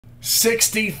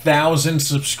60,000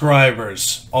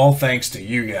 subscribers, all thanks to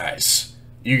you guys.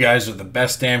 You guys are the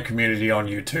best damn community on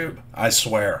YouTube. I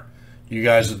swear. You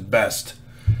guys are the best.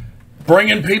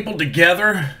 Bringing people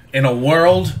together in a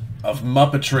world of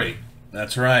Muppetry.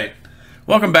 That's right.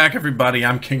 Welcome back, everybody.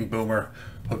 I'm King Boomer.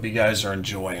 Hope you guys are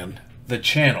enjoying the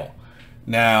channel.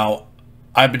 Now,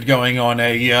 I've been going on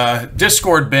a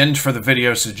Discord binge for the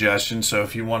video suggestion, so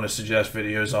if you want to suggest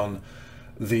videos on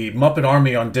the Muppet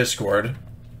Army on Discord,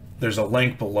 there's a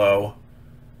link below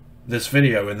this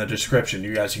video in the description.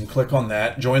 You guys can click on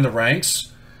that, join the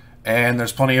ranks, and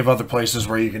there's plenty of other places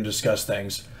where you can discuss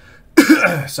things.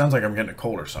 Sounds like I'm getting a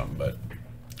cold or something, but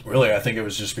really I think it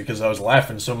was just because I was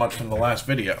laughing so much from the last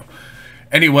video.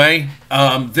 Anyway,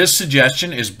 this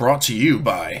suggestion is brought to you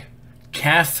by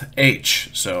Kath H.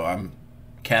 So I'm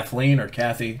Kathleen or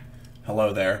Kathy.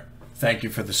 Hello there. Thank you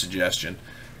for the suggestion.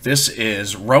 This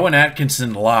is Rowan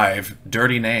Atkinson Live,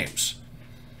 Dirty Names.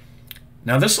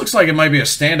 Now, this looks like it might be a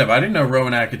stand-up. I didn't know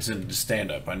Rowan Atkinson did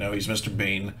stand-up. I know he's Mr.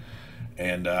 Bean,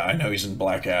 and I know he's in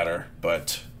Blackadder,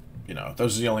 but, you know,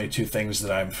 those are the only two things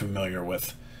that I'm familiar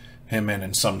with him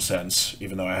in some sense,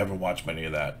 even though I haven't watched many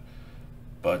of that.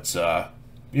 But,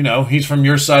 you know, he's from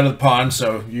your side of the pond,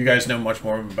 so you guys know much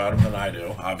more about him than I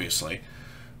do, obviously.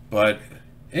 But,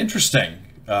 interesting.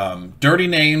 Dirty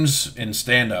Names in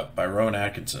Stand-Up by Rowan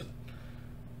Atkinson.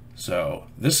 So,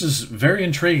 this is very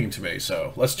intriguing to me,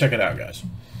 so let's check it out, guys.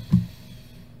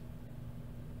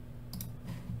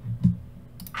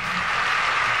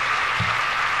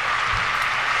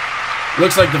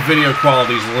 Looks like the video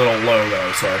quality is a little low,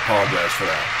 though, so I apologize for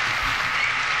that.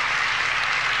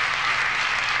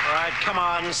 All right, come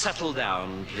on, settle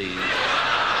down, please.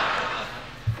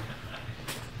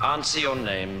 Answer your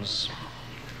names.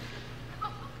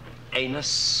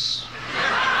 Anus.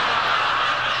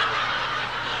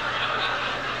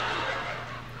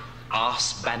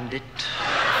 Arse Bandit.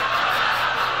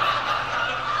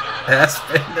 Ass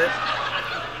Bandit.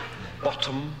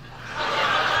 Bottom.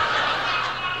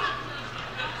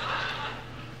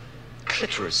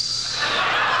 Clitoris.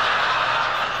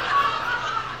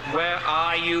 Where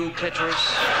are you,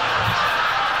 clitoris?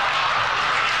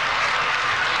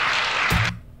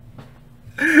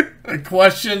 A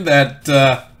question that,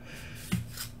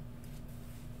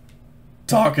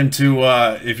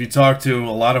 if you talk to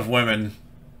a lot of women,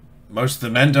 most of the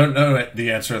men don't know the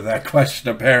answer to that question,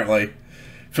 apparently.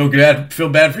 Feel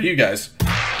bad for you guys.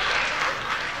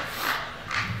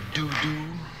 Doo-doo.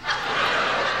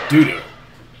 Doo-doo.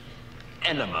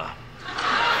 Enema.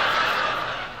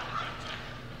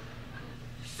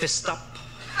 Fist up.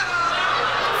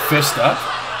 Fist up?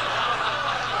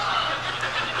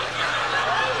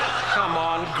 Come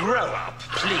on, grow up,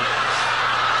 please.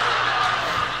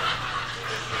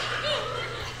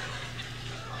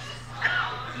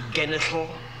 Genital.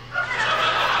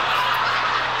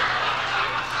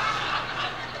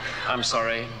 I'm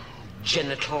sorry.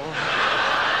 Genital.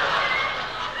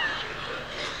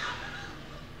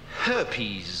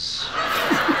 Herpes.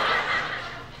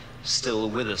 Still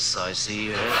with us, I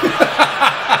see.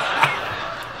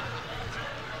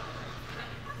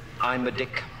 I'm a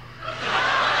dick.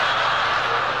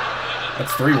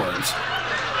 That's 3 words.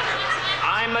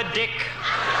 I'm a dick.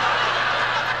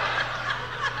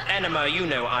 Enema, you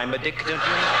know I'm a dick, don't you?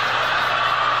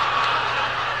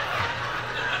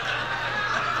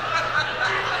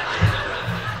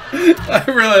 I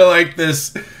really like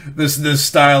this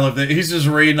style of it. He's just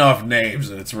reading off names,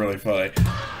 and it's really funny.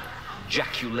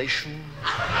 Ejaculation.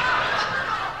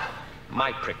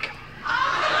 My prick.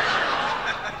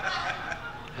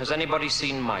 Has anybody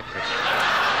seen my prick?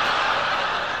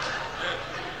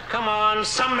 Come on,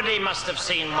 somebody must have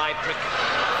seen my prick.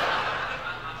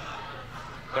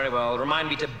 Very well, remind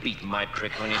me to beat my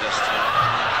prick when he does turn.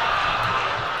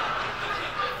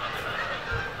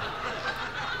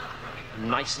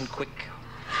 Nice and quick.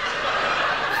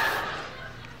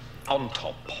 On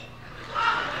top.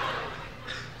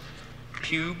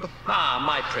 Pube. Ah,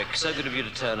 my prick. So good of you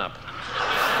to turn up.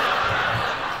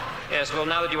 Yes, well,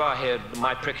 now that you are here,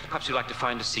 my prick, perhaps you'd like to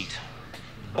find a seat.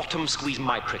 Bottom squeeze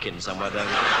my prick in somewhere, though.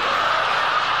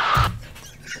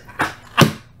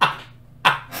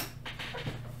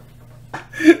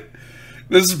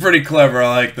 This is pretty clever. I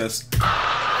like this.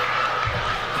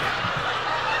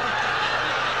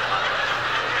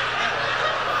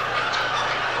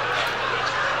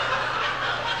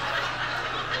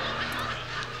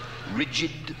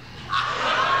 Rigid.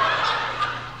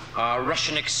 Our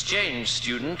Russian exchange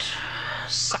student.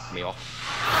 Suck me off.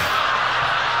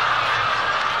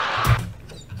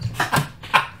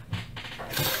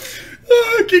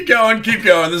 Keep going, keep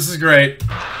going. This is great.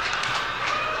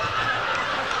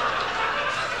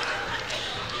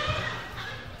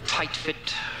 tight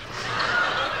fit,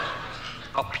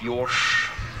 up your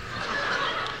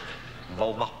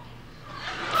vulva,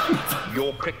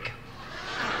 your prick,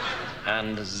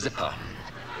 and zipper.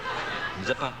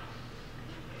 Zipper.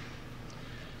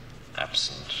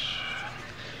 Absent.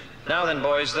 Now then,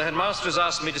 boys, the headmaster has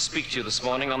asked me to speak to you this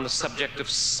morning on the subject of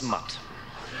smut.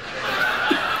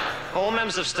 All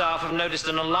members of staff have noticed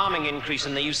an alarming increase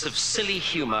in the use of silly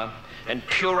humor and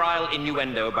puerile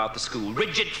innuendo about the school.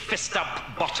 Rigid fist up,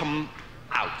 bottom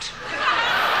out.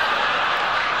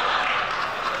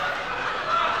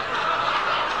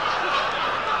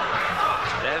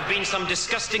 There have been some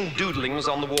disgusting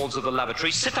doodlings on the walls of the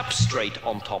lavatory. Sit up straight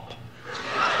on top.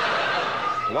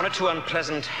 One or two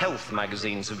unpleasant health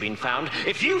magazines have been found.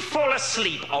 If you fall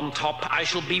asleep on top, I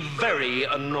shall be very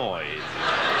annoyed.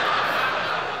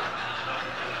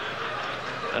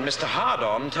 And Mr.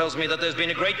 Hardon tells me that there's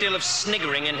been a great deal of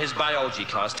sniggering in his biology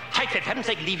class. Tight, for heaven's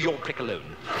sake, leave your prick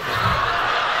alone.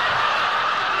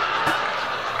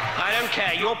 I don't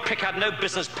care. Your prick had no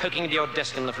business poking into your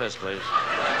desk in the first place.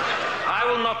 I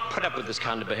will not put up with this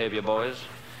kind of behavior, boys.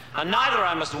 And neither,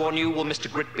 I must warn you, will Mr.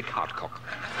 Gritbig Hardcock.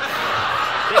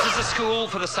 This is a school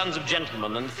for the sons of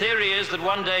gentlemen, and the theory is that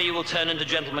one day you will turn into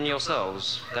gentlemen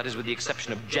yourselves. That is with the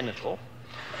exception of Genital,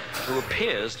 who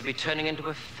appears to be turning into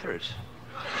a ferret.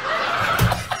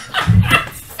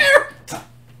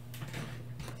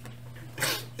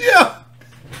 Yeah.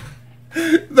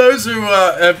 Those who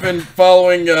have been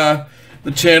following the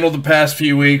channel the past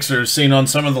few weeks or seen on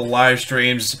some of the live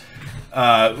streams,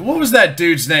 what was that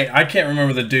dude's name? I can't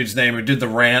remember the dude's name who did the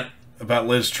rant about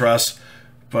Liz Truss,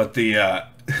 but the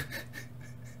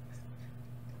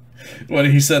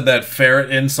when he said that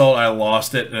ferret insult, I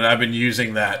lost it, and I've been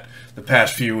using that the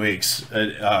past few weeks.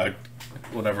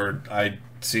 Whenever I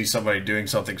see somebody doing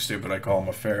something stupid, I call them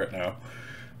a ferret now.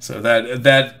 So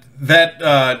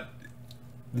that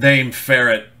name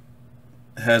ferret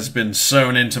has been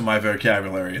sewn into my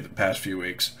vocabulary the past few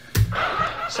weeks.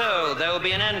 So, there will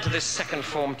be an end to this second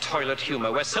form toilet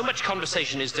humor, where so much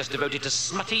conversation is just devoted to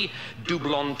smutty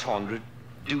double entendre.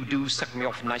 Do suck me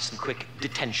off nice and quick.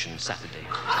 Detention Saturday.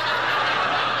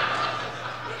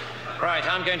 Right,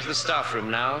 I'm going to the staff room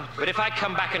now. But if I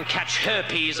come back and catch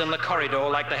herpes in the corridor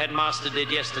like the headmaster did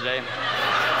yesterday,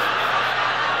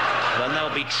 then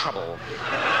there'll be trouble.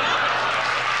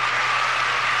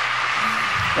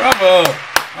 Bravo!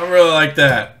 I really like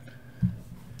that.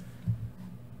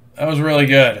 That was really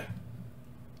good.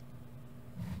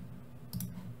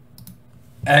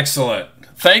 Excellent.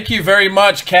 Thank you very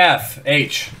much, Kath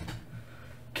H.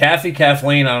 Kathy,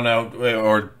 Kathleen, I don't know,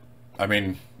 or, I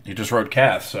mean, you just wrote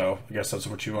Kath, so I guess that's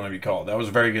what you want to be called. That was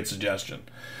a very good suggestion.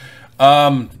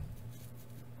 It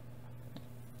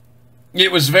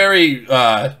was very,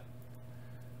 it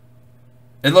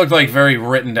looked like very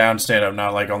written down stand-up,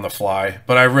 not like on the fly,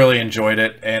 but I really enjoyed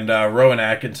it. And Rowan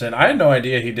Atkinson, I had no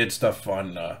idea he did stuff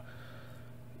on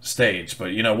stage,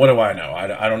 but, you know, what do I know?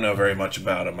 I don't know very much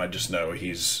about him. I just know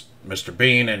he's Mr.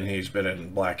 Bean, and he's been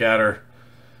in Blackadder.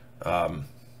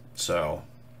 So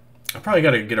I probably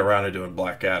got to get around to doing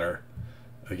Blackadder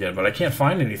again, but I can't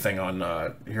find anything on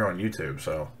here on YouTube,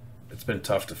 so it's been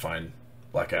tough to find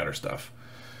Blackadder stuff.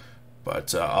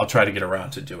 But I'll try to get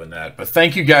around to doing that. But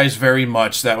thank you guys very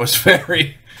much. That was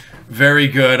very, very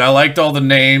good. I liked all the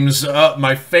names.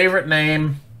 My favorite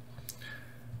name,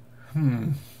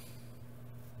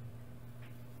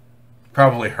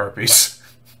 probably Herpes.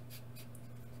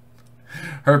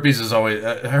 Herpes is always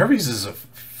herpes is a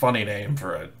funny name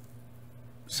for a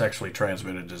sexually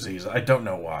transmitted disease. I don't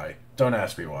know why. Don't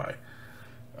ask me why.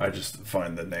 I just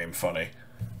find the name funny.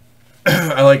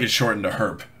 I like it shortened to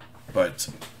herp, but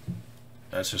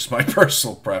that's just my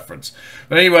personal preference.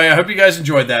 But anyway, I hope you guys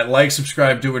enjoyed that. Like,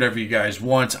 subscribe, do whatever you guys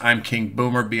want. I'm King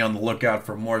Boomer. Be on the lookout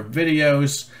for more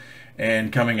videos.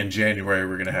 And coming in January,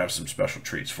 we're going to have some special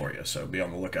treats for you. So be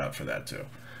on the lookout for that too.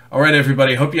 All right,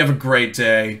 everybody. Hope you have a great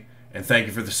day. And thank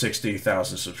you for the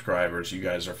 60,000 subscribers. You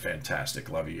guys are fantastic.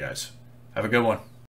 Love you guys. Have a good one.